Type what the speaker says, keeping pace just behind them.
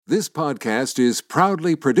This podcast is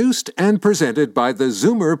proudly produced and presented by the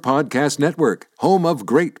Zoomer Podcast Network, home of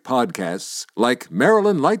great podcasts like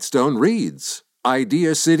Marilyn Lightstone Reads,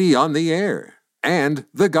 Idea City on the Air, and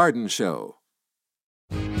The Garden Show.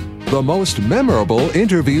 The most memorable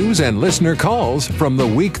interviews and listener calls from the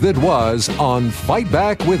week that was on Fight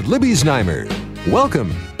Back with Libby Znaimer.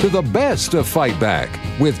 Welcome to the best of Fight Back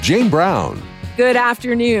with Jane Brown. Good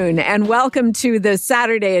afternoon, and welcome to the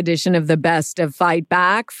Saturday edition of the Best of Fight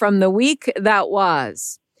Back from the week that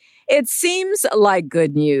was. It seems like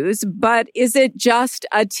good news, but is it just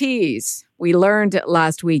a tease? We learned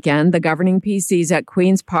last weekend the governing PCs at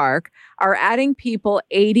Queen's Park are adding people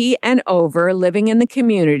 80 and over living in the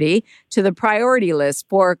community to the priority list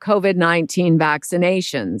for COVID-19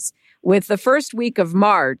 vaccinations, with the first week of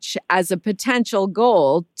March as a potential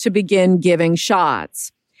goal to begin giving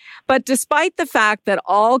shots. But despite the fact that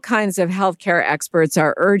all kinds of healthcare experts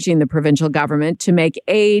are urging the provincial government to make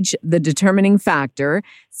age the determining factor,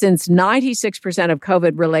 since 96% of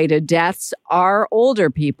COVID-related deaths are older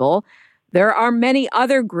people, there are many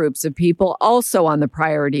other groups of people also on the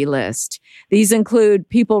priority list. These include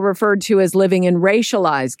people referred to as living in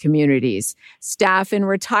racialized communities, staff in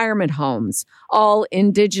retirement homes, all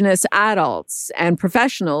Indigenous adults, and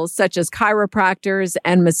professionals such as chiropractors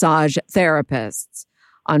and massage therapists.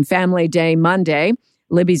 On Family Day Monday,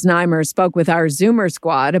 Libby Znaimer spoke with our Zoomer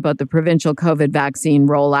squad about the provincial COVID vaccine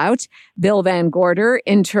rollout, Bill VanGorder,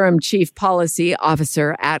 Interim Chief Policy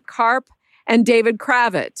Officer at CARP, and David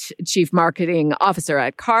Cravit, Chief Marketing Officer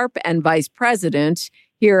at CARP and Vice President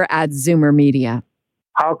here at Zoomer Media.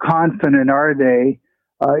 How confident are they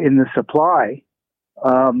in the supply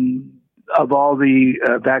of all the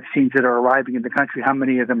vaccines that are arriving in the country? How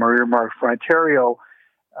many of them are earmarked for Ontario?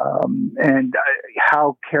 And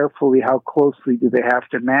how carefully, how closely do they have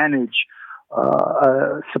to manage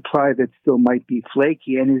a supply that still might be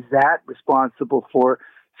flaky? And is that responsible for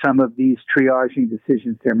some of these triaging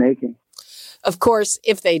decisions they're making? Of course,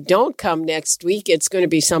 if they don't come next week, it's going to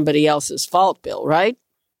be somebody else's fault, Bill, right?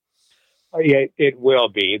 Yeah, it will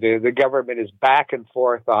be. The government is back and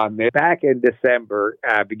forth on this. Back in December,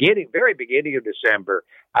 very beginning of December,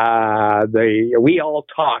 we all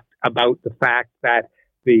talked about the fact that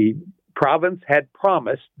the province had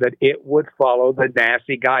promised that it would follow the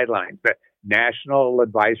NACI guidelines, the National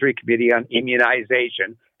Advisory Committee on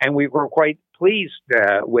Immunization, and we were quite pleased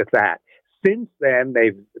with that. Since then,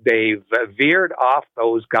 they've veered off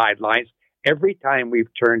those guidelines. Every time we've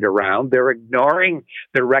turned around, they're ignoring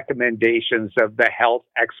the recommendations of the health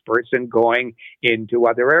experts and going into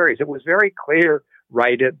other areas. It was very clear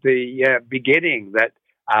right at the beginning that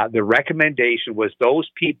the recommendation was those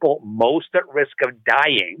people most at risk of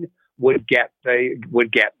dying would get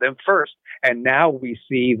them first. And now we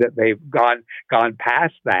see that they've gone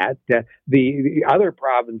past that. The other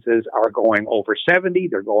provinces are going over 70,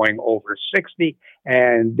 they're going over 60,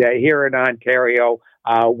 and here in Ontario,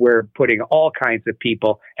 we're putting all kinds of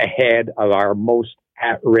people ahead of our most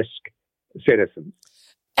at-risk citizens.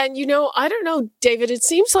 And, I don't know, David, it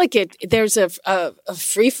seems like there's a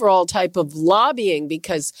free-for-all type of lobbying,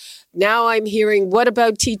 because now I'm hearing, what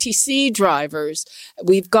about TTC drivers?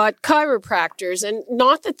 We've got chiropractors, and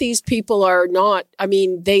not that these people are not,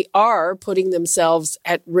 they are putting themselves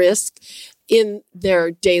at risk in their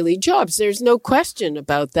daily jobs. There's no question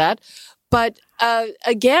about that. But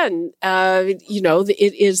again,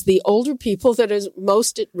 it is the older people that is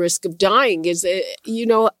most at risk of dying.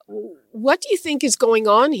 What do you think is going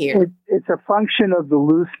on here? It's a function of the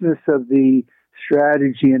looseness of the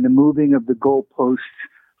strategy and the moving of the goalposts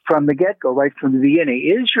from the get-go, right from the beginning.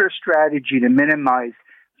 Is your strategy to minimize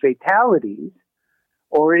fatalities,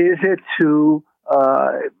 or is it to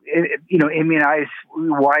immunize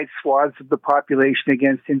wide swaths of the population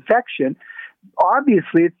against infection?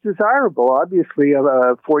 Obviously, it's desirable. Obviously,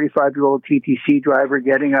 a 45-year-old TTC driver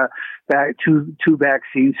getting two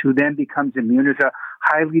vaccines who then becomes immune is a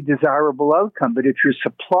highly desirable outcome. But if your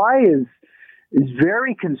supply is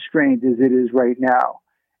very constrained as it is right now,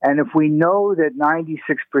 and if we know that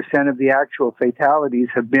 96% of the actual fatalities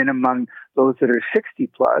have been among those that are 60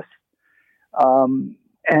 plus,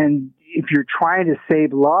 and if you're trying to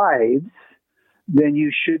save lives, then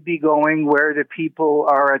you should be going where the people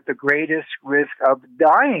are at the greatest risk of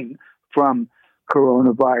dying from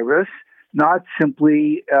coronavirus, not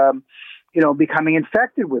simply, becoming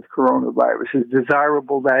infected with coronavirus, as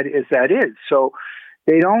desirable that is. So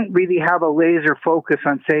they don't really have a laser focus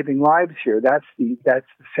on saving lives here. That's the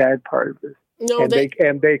sad part of this. No, they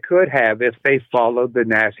could have if they followed the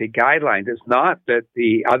NACI guidelines. It's not that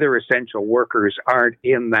the other essential workers aren't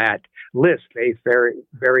in that list. They very,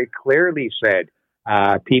 very clearly said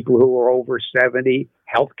people who are over 70,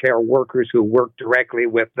 healthcare workers who work directly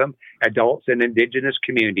with them, adults in Indigenous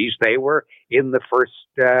communities. They were in the first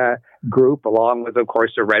group, along with, of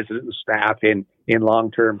course, the resident staff in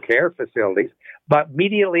long-term care facilities. But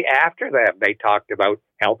immediately after that, they talked about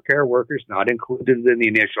healthcare workers not included in the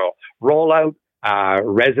initial rollout,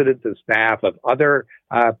 residents and staff of other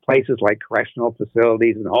places like correctional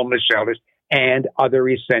facilities and homeless shelters, and other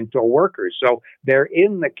essential workers. So they're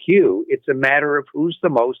in the queue. It's a matter of who's the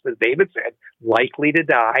most, as David said, likely to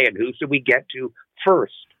die, and who should we get to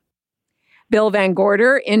first. Bill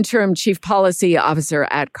VanGorder, Interim Chief Policy Officer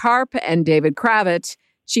at CARP, and David Cravit,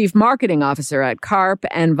 Chief Marketing Officer at CARP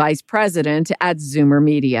and Vice President at Zoomer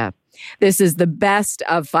Media. This is the best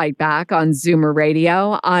of Fight Back on Zoomer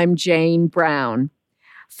Radio. I'm Jane Brown.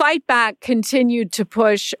 Fight Back continued to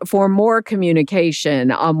push for more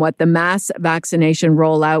communication on what the mass vaccination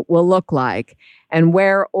rollout will look like and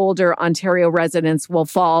where older Ontario residents will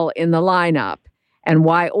fall in the lineup and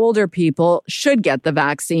why older people should get the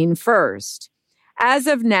vaccine first. As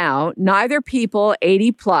of now, neither people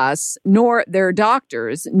 80 plus nor their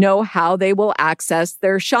doctors know how they will access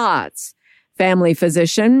their shots. Family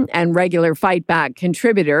physician and regular Fight Back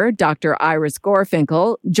contributor, Dr. Iris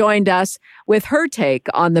Gorfinkel, joined us with her take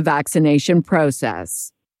on the vaccination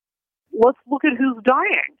process. Let's look at who's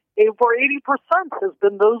dying. Over 80% has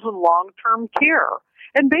been those in long-term care.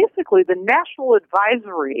 And basically, the National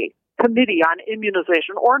Advisory Committee on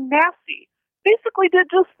Immunization, or NACI, basically did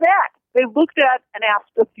just that. They looked at and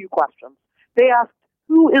asked a few questions. They asked,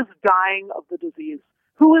 who is dying of the disease?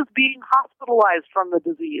 Who is being hospitalized from the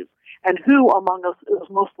disease? And who among us is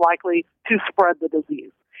most likely to spread the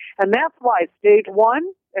disease? And that's why stage one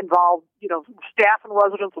involved, staff and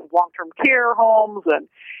residents of long-term care homes and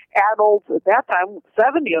adults, at that time,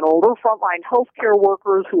 70 and older, frontline healthcare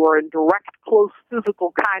workers who are in direct, close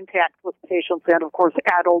physical contact with patients, and, of course,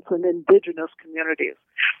 adults in Indigenous communities.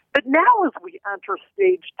 But now as we enter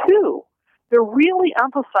stage two, they're really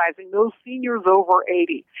emphasizing those seniors over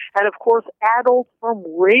 80, and, of course, adults from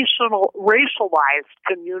racialized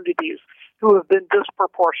communities who have been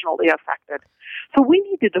disproportionately affected. So we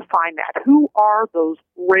need to define that. Who are those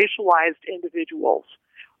racialized individuals?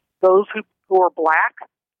 Those who are Black,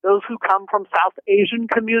 those who come from South Asian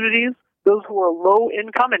communities, those who are low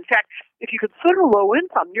income. In fact, if you consider low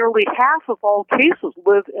income, nearly half of all cases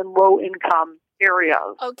live in low income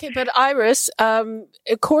areas. Okay, but Iris,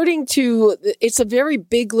 according to, it's a very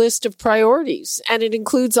big list of priorities, and it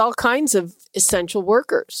includes all kinds of essential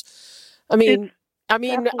workers. I'm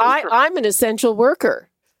an essential worker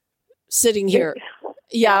sitting here.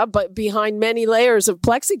 Yeah, but behind many layers of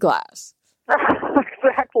plexiglass.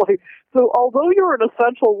 Exactly. So although you're an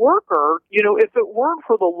essential worker, if it weren't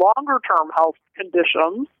for the longer-term health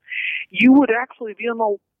conditions, you would actually be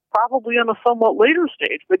probably in a somewhat later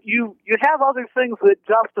stage. But you have other things that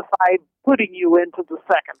justify putting you into the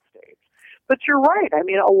second stage. But you're right.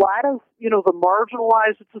 A lot of, the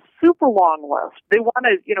marginalized, it's a super long list. They want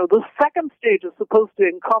to, the second stage is supposed to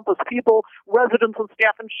encompass people, residents and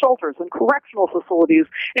staff in shelters and correctional facilities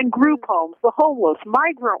and group homes, the homeless,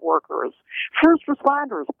 migrant workers, first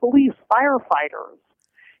responders, police, firefighters.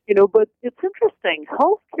 But it's interesting.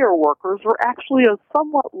 Healthcare workers are actually a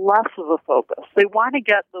somewhat less of a focus. They want to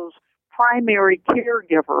get those primary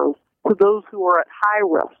caregivers to those who are at high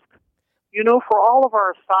risk. For all of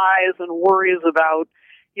our sighs and worries about,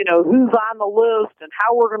 who's on the list and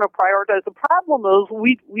how we're going to prioritize, the problem is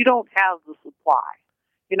we don't have the supply.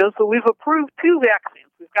 So we've approved 2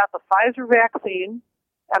 vaccines. We've got the Pfizer vaccine,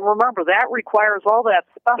 and remember, that requires all that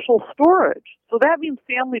special storage. So that means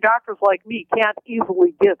family doctors like me can't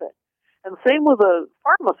easily give it. And same with the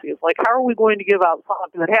pharmacies. Like, how are we going to give out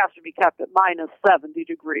something that has to be kept at minus 70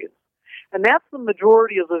 degrees? And that's the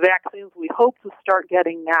majority of the vaccines we hope to start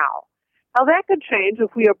getting now. Now, that could change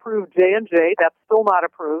if we approve J&J, that's still not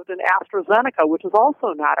approved, and AstraZeneca, which is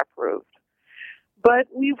also not approved. But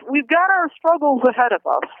we've got our struggles ahead of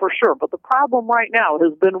us, for sure. But the problem right now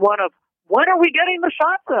has been one of, when are we getting the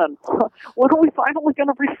shots in? When are we finally going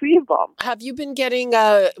to receive them? Have you been getting,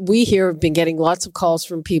 we here have been getting lots of calls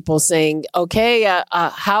from people saying, okay,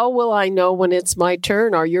 how will I know when it's my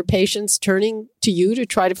turn? Are your patients turning to you to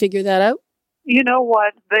try to figure that out? You know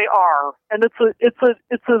what? They are. And it's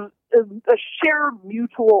a shared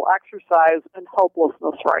mutual exercise in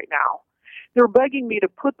helplessness right now. They're begging me to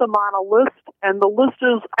put them on a list, and the list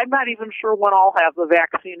is, I'm not even sure when I'll have the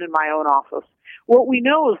vaccine in my own office. What we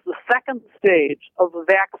know is the second stage of the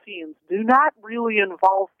vaccines do not really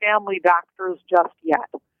involve family doctors just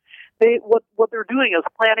yet. What they're doing is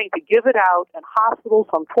planning to give it out, and hospitals,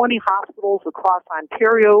 some 20 hospitals across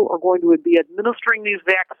Ontario, are going to be administering these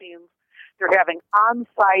vaccines. They're having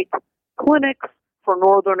on-site clinics for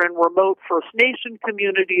northern and remote First Nation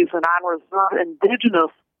communities and on-reserve Indigenous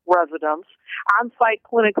residents, on-site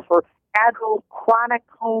clinics for adult chronic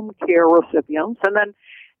home care recipients, and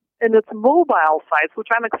it's mobile sites, which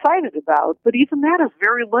I'm excited about, but even that is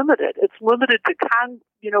very limited. It's limited to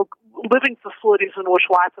living facilities in which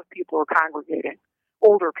lots of people are congregating,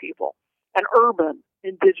 older people, and urban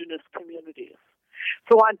Indigenous communities.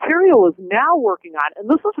 So Ontario is now working on, and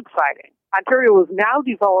this is exciting, Ontario is now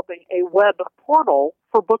developing a web portal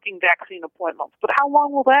for booking vaccine appointments. But how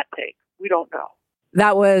long will that take? We don't know.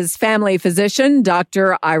 That was family physician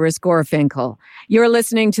Dr. Iris Gorfinkel. You're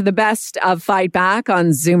listening to the best of Fight Back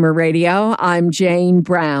on Zoomer Radio. I'm Jane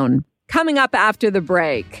Brown. Coming up after the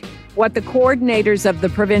break, what the coordinators of the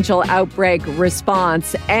provincial outbreak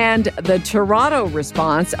response and the Toronto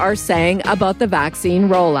response are saying about the vaccine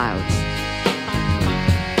rollout.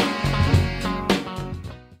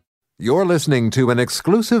 You're listening to an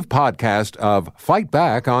exclusive podcast of Fight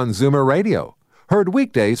Back on Zoomer Radio. Heard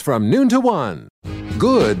weekdays from noon to 1.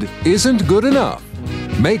 Good isn't good enough.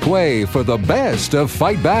 Make way for the best of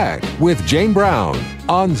Fight Back with Jane Brown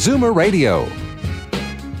on Zoomer Radio.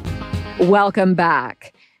 Welcome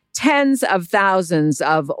back. Tens of thousands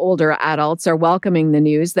of older adults are welcoming the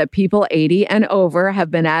news that people 80 and over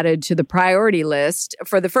have been added to the priority list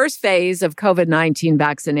for the first phase of COVID-19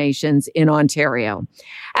 vaccinations in Ontario.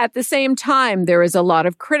 At the same time, there is a lot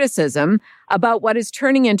of criticism about what is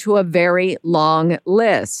turning into a very long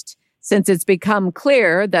list, since it's become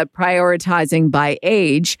clear that prioritizing by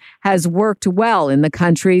age has worked well in the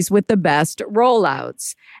countries with the best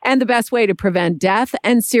rollouts and the best way to prevent death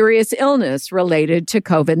and serious illness related to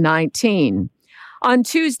COVID-19. On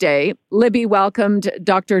Tuesday, Libby welcomed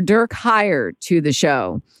Dr. Dirk Huyer to the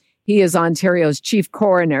show. He is Ontario's chief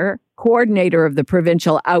coroner, coordinator of the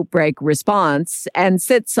provincial outbreak response, and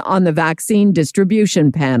sits on the vaccine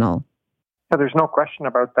distribution panel. There's no question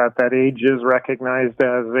about that. That age is recognized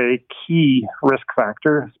as a key risk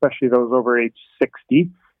factor, especially those over age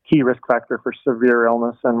 60, key risk factor for severe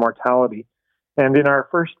illness and mortality. And in our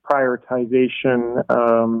first prioritization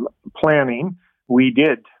planning, we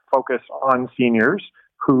did focus on seniors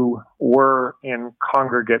who were in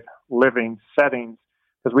congregate living settings,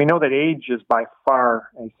 because we know that age is by far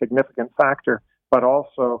a significant factor, but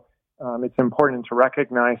also it's important to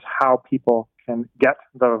recognize how people can get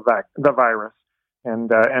the virus.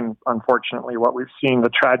 And unfortunately, what we've seen, the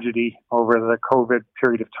tragedy over the COVID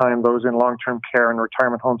period of time, those in long-term care and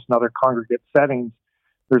retirement homes and other congregate settings,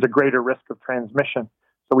 there's a greater risk of transmission.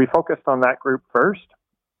 So we focused on that group first.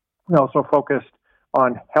 We also focused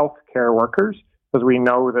on healthcare workers, because we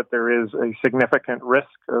know that there is a significant risk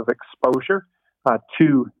of exposure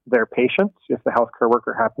to their patients if the healthcare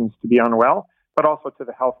worker happens to be unwell, but also to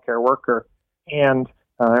the healthcare worker, and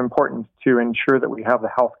important to ensure that we have the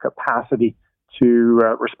health capacity to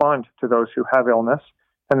respond to those who have illness.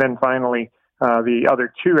 And then finally, the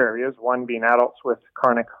other two areas, one being adults with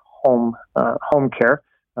chronic home care,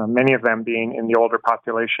 many of them being in the older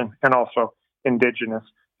population, and also Indigenous,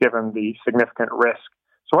 given the significant risk.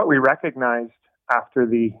 So what we recognized after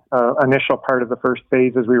the initial part of the first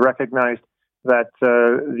phase is we recognized that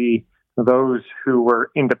those who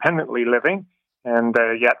were independently living and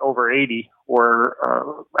yet over 80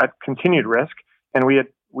 were at continued risk. And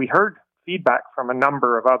we heard feedback from a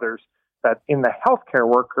number of others that in the healthcare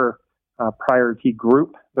worker priority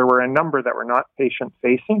group, there were a number that were not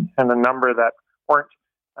patient-facing and a number that weren't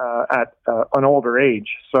at an older age.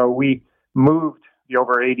 So we moved the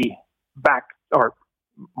over 80 back or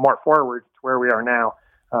more forward to where we are now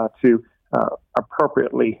to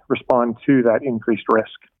appropriately respond to that increased risk.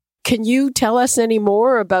 Can you tell us any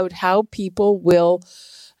more about how people will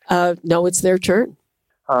know it's their turn?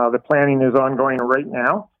 The planning is ongoing right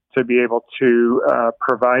now to be able to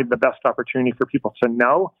provide the best opportunity for people to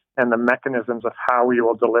know and the mechanisms of how we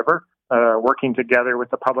will deliver, working together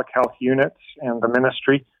with the public health units and the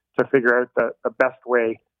ministry to figure out the best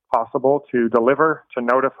way possible to deliver, to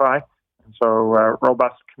notify. And so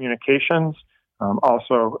robust communications,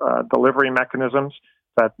 also delivery mechanisms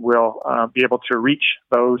that will be able to reach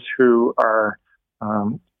those who are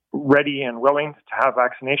ready and willing to have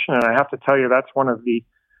vaccination. And I have to tell you, that's one of the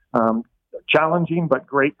challenging but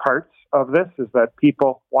great parts of this, is that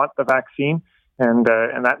people want the vaccine, and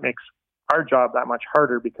that makes our job that much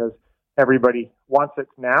harder because everybody wants it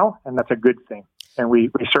now, and that's a good thing. And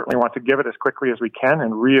we certainly want to give it as quickly as we can,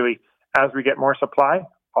 and really, as we get more supply,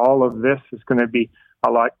 all of this is going to be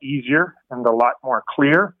a lot easier and a lot more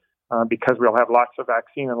clear because we'll have lots of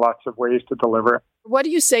vaccine and lots of ways to deliver it. What do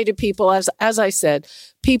you say to people, as I said,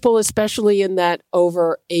 people especially in that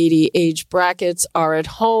over 80 age brackets are at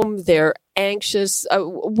home, they're anxious?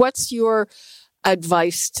 What's your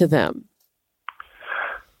advice to them?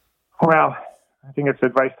 Well, I think it's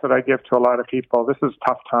advice that I give to a lot of people. This is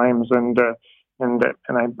tough times, and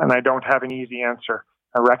I don't have an easy answer.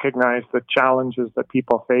 I recognize the challenges that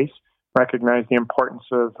people face, recognize the importance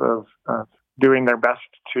of doing their best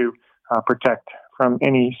to protect from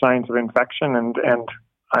any signs of infection, and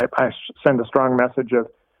I send a strong message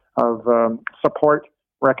of support,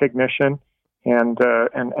 recognition, and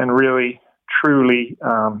really, truly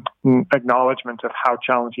acknowledgement of how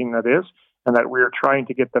challenging that is, and that we're trying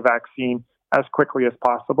to get the vaccine as quickly as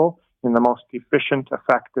possible in the most efficient,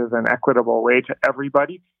 effective, and equitable way to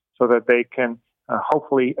everybody so that they can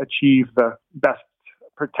hopefully achieve the best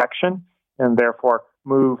protection and therefore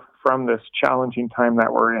move from this challenging time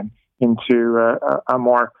that we're in into a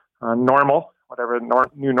more normal, whatever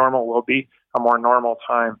new normal will be, a more normal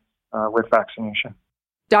time with vaccination.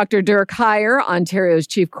 Dr. Dirk Huyer, Ontario's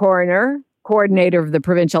Chief Coroner, coordinator of the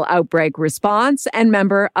Provincial Outbreak Response, and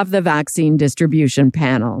member of the Vaccine Distribution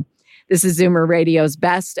Panel. This is Zoomer Radio's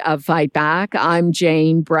Best of Fight Back. I'm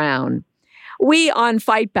Jane Brown. We on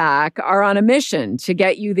Fight Back are on a mission to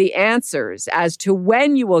get you the answers as to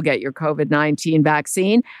when you will get your COVID-19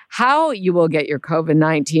 vaccine, how you will get your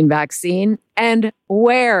COVID-19 vaccine, and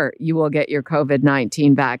where you will get your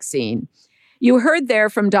COVID-19 vaccine. You heard there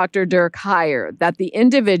from Dr. Dirk Huyer that the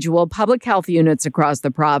individual public health units across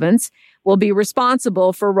the province will be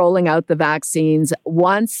responsible for rolling out the vaccines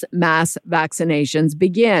once mass vaccinations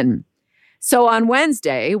begin. So on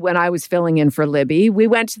Wednesday, when I was filling in for Libby, we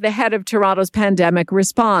went to the head of Toronto's pandemic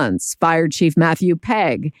response, Fire Chief Matthew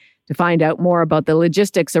Pegg, to find out more about the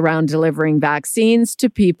logistics around delivering vaccines to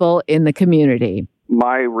people in the community.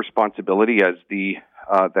 My responsibility as the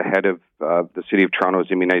head of the City of Toronto's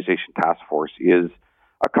Immunization Task Force is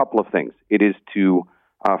a couple of things. It is to,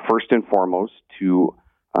 first and foremost, to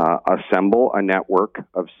assemble a network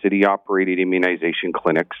of city-operated immunization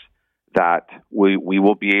clinics that we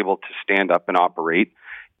will be able to stand up and operate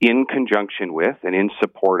in conjunction with and in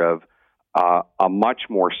support of a much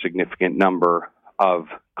more significant number of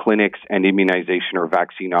clinics and immunization or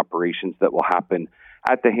vaccine operations that will happen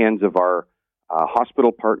at the hands of our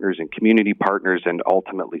hospital partners and community partners and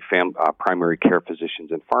ultimately primary care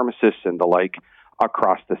physicians and pharmacists and the like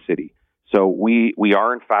across the city. So we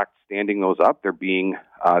are in fact standing those up. They're being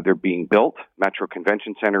built. Metro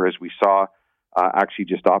Convention Center, as we saw, actually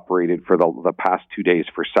just operated for the past 2 days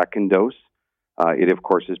for second dose. It, of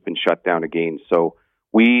course, has been shut down again. So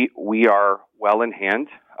we are well in hand.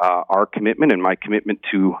 Our commitment and my commitment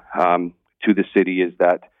to the city is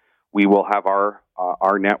that we will have our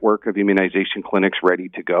network of immunization clinics ready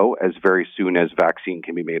to go as very soon as vaccine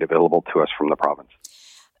can be made available to us from the province.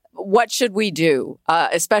 What should we do,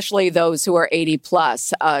 especially those who are 80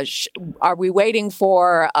 plus? Are we waiting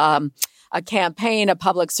for a campaign, a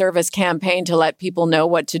public service campaign to let people know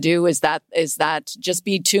what to do? Is that just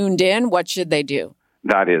be tuned in? What should they do?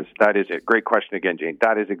 That is it. Great question again, Jane.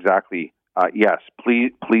 That is exactly, yes.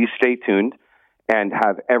 Please stay tuned and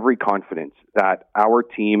have every confidence that our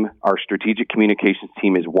team, our strategic communications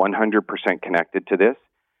team, is 100% connected to this.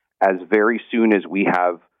 As very soon as we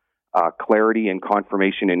have clarity and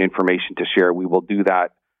confirmation and information to share, we will do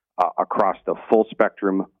that across the full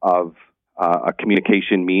spectrum of a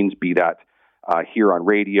communication means, be that here on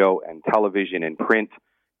radio and television and print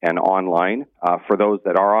and online. For those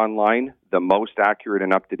that are online, the most accurate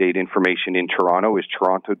and up-to-date information in Toronto is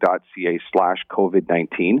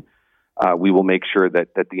toronto.ca/COVID-19. We will make sure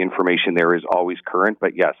that the information there is always current.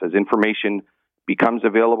 But yes, as information becomes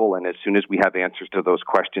available and as soon as we have answers to those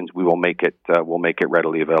questions, we will make it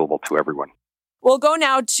readily available to everyone. We'll go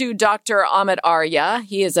now to Dr. Amit Arya.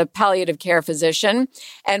 He is a palliative care physician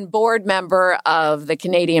and board member of the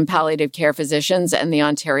Canadian Palliative Care Physicians and the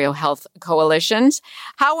Ontario Health Coalitions.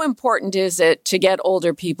 How important is it to get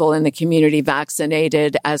older people in the community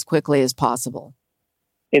vaccinated as quickly as possible?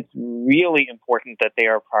 It's really important that they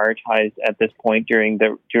are prioritized at this point during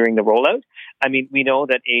the rollout. I mean, we know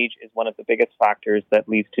that age is one of the biggest factors that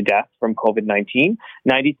leads to death from COVID-19.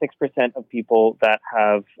 96% of people that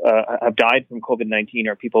have died from COVID-19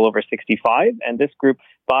 are people over 65, and this group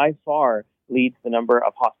by far leads the number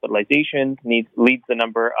of hospitalizations, leads the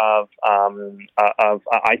number of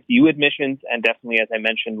ICU admissions, and definitely, as I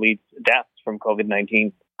mentioned, leads deaths from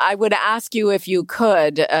COVID-19. I would ask you if you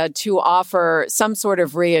could to offer some sort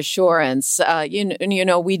of reassurance.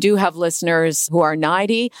 We do have listeners who are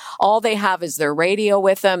 90. All they have is their radio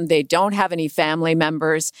with them. They don't have any family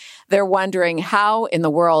members. They're wondering, how in the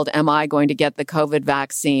world am I going to get the COVID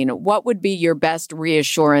vaccine? What would be your best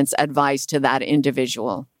reassurance advice to that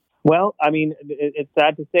individual? Well, I mean, it's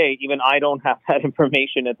sad to say, even I don't have that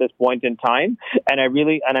information at this point in time. And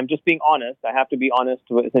I'm just being honest. I have to be honest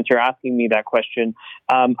since you're asking me that question.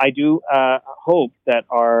 I do hope that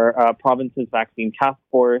our province's vaccine task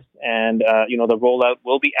force and, the rollout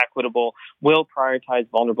will be equitable, will prioritize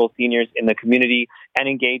vulnerable seniors in the community and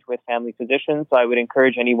engage with family physicians. So I would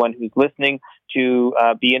encourage anyone who's listening to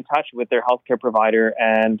be in touch with their healthcare provider,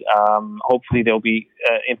 and hopefully there'll be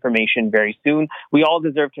information very soon. We all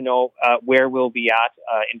deserve to know where we'll be at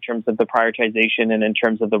in terms of the prioritization and in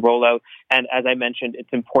terms of the rollout. And as I mentioned,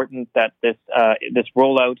 it's important that this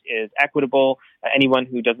rollout is equitable. Anyone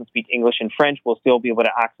who doesn't speak English and French will still be able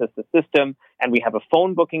to access the system. And we have a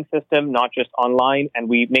phone booking system, not just online. And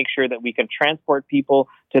we make sure that we can transport people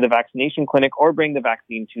to the vaccination clinic or bring the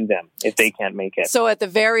vaccine to them if they can't make it. So at the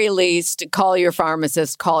very least, call your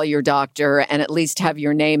pharmacist, call your doctor, and at least have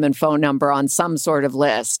your name and phone number on some sort of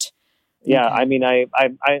list. Yeah, I mean, I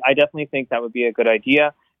definitely think that would be a good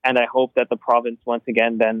idea. And I hope that the province, once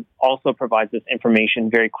again, then also provides this information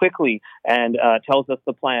very quickly and tells us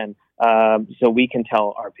the plan so we can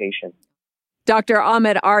tell our patients. Dr.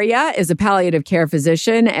 Amit Arya is a palliative care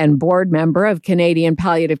physician and board member of Canadian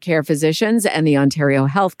Palliative Care Physicians and the Ontario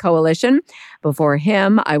Health Coalition. Before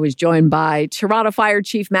him, I was joined by Toronto Fire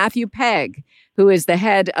Chief Matthew Pegg, who is the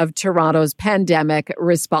head of Toronto's pandemic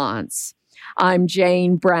response. I'm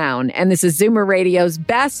Jane Brown, and this is Zoomer Radio's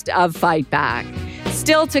Best of Fight Back.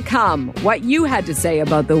 Still to come, what you had to say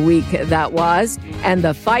about the week that was, and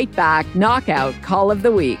the Fight Back Knockout Call of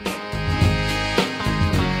the Week.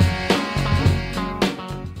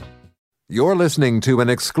 You're listening to an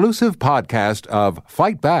exclusive podcast of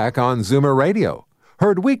Fight Back on Zoomer Radio.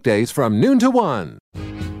 Heard weekdays from noon to 1.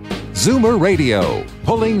 Zoomer Radio,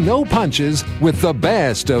 pulling no punches with the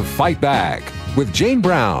best of Fight Back with Jane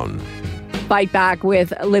Brown. Fight Back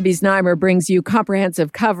with Libby Znaimer brings you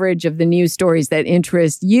comprehensive coverage of the news stories that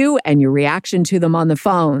interest you and your reaction to them on the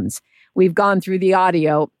phones. We've gone through the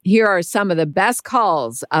audio. Here are some of the best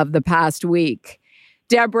calls of the past week.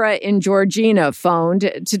 Deborah in Georgina phoned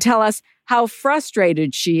to tell us how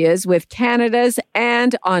frustrated she is with Canada's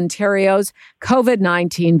and Ontario's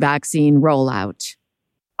COVID-19 vaccine rollout.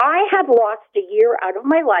 I have lost a year out of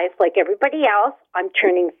my life like everybody else. I'm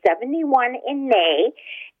turning 71 in May.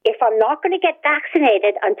 If I'm not going to get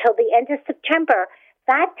vaccinated until the end of September,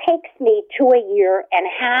 that takes me to a year and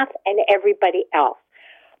a half and everybody else.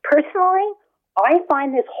 Personally, I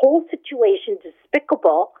find this whole situation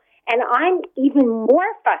despicable, and I'm even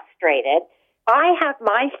more frustrated. I have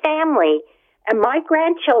my family and my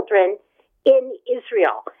grandchildren in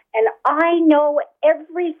Israel, and I know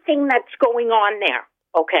everything that's going on there,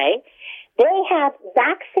 okay? They have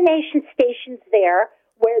vaccination stations there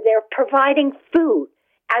where they're providing food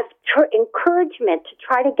as encouragement to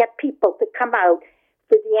try to get people to come out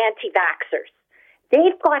for the anti-vaxxers.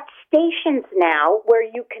 They've got stations now where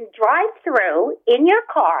you can drive through in your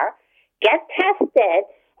car, get tested,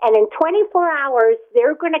 and in 24 hours,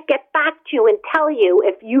 they're going to get back to you and tell you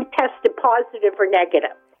if you tested positive or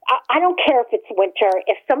negative. I don't care if it's winter.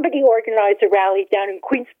 If somebody organized a rally down in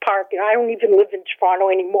Queen's Park, and I don't even live in Toronto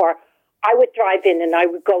anymore, I would drive in and I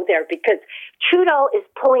would go there because Trudeau is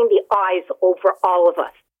pulling the eyes over all of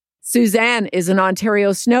us. Suzanne is an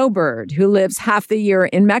Ontario snowbird who lives half the year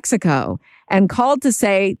in Mexico and called to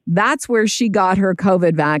say that's where she got her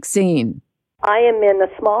COVID vaccine. I am in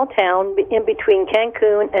a small town in between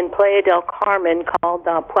Cancun and Playa del Carmen called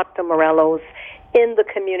Puerto Morelos in the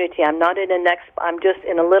community. I'm not in I'm just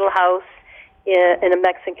in a little house in a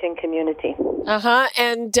Mexican community.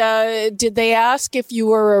 And did they ask if you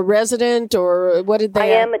were a resident or what did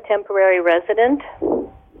they I am a temporary resident.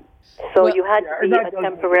 So you had to be a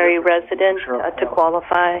temporary resident to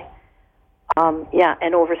qualify.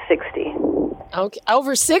 And over 60. Okay,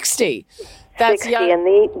 over 60. That's 60, and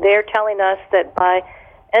they're telling us that by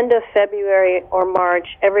end of February or March,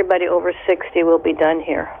 everybody over 60 will be done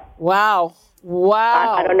here. Wow.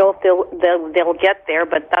 I don't know if they'll get there,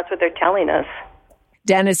 but that's what they're telling us.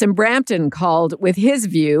 Dennis in Brampton called with his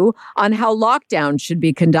view on how lockdown should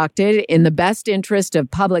be conducted in the best interest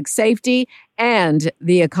of public safety and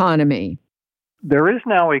the economy. There is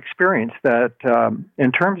now experience that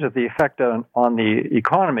in terms of the effect on the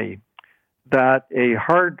economy, that a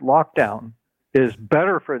hard lockdown is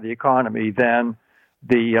better for the economy than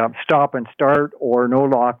the stop and start or no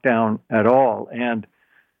lockdown at all. And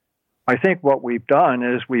I think what we've done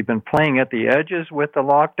is we've been playing at the edges with the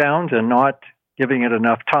lockdowns and not giving it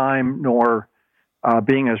enough time, nor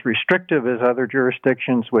being as restrictive as other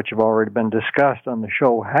jurisdictions, which have already been discussed on the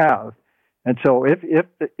show, have. And so if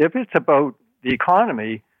it's about the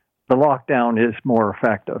economy, the lockdown is more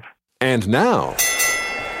effective. And now,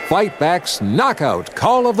 Fight Back's Knockout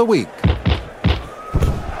Call of the Week.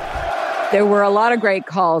 There were a lot of great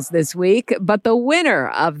calls this week, but the winner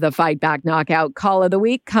of the Fight Back Knockout Call of the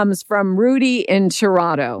Week comes from Rudy in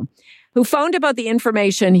Toronto, who phoned about the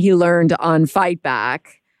information he learned on Fight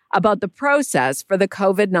Back about the process for the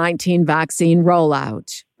COVID-19 vaccine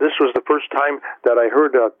rollout. This was the first time that I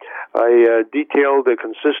heard a detailed,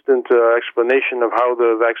 consistent explanation of how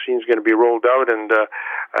the vaccine is going to be rolled out and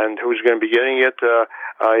who's going to be getting it.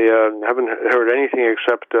 I haven't heard anything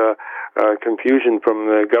except confusion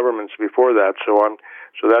from the governments before that. So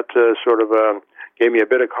that sort of gave me a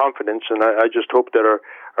bit of confidence, and I just hope that our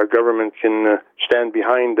government can stand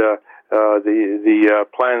behind the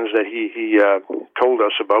plans that he told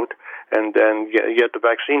us about, and get the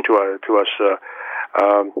vaccine to us.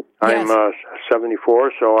 I'm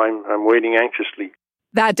 74, so I'm waiting anxiously.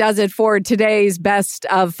 That does it for today's Best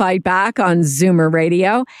of Fight Back on Zoomer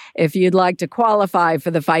Radio. If you'd like to qualify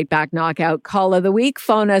for the Fight Back Knockout Call of the Week,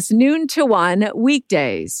 phone us noon to 1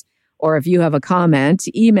 weekdays. Or if you have a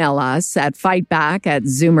comment, email us at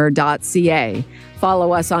fightback@zoomer.ca.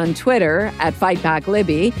 Follow us on Twitter at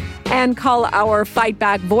FightbackLibby and call our Fight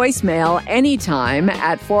Back voicemail anytime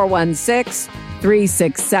at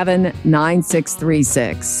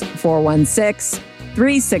 416-367-9636.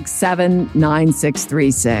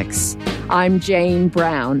 416-367-9636. I'm Jane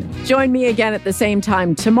Brown. Join me again at the same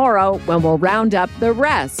time tomorrow when we'll round up the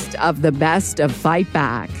rest of the Best of Fight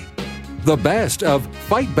Back. The Best of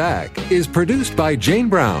Fight Back is produced by Jane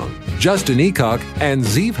Brown, Justin Eacock, and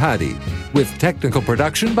Zeev Hadi, with technical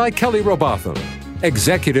production by Kelly Robotham.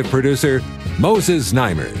 Executive producer, Moses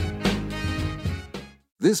Znaimer.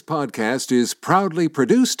 This podcast is proudly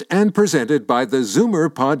produced and presented by the Zoomer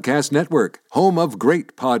Podcast Network, home of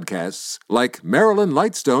great podcasts like Marilyn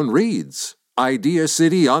Lightstone Reads, Idea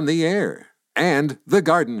City on the Air, and The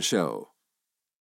Garden Show.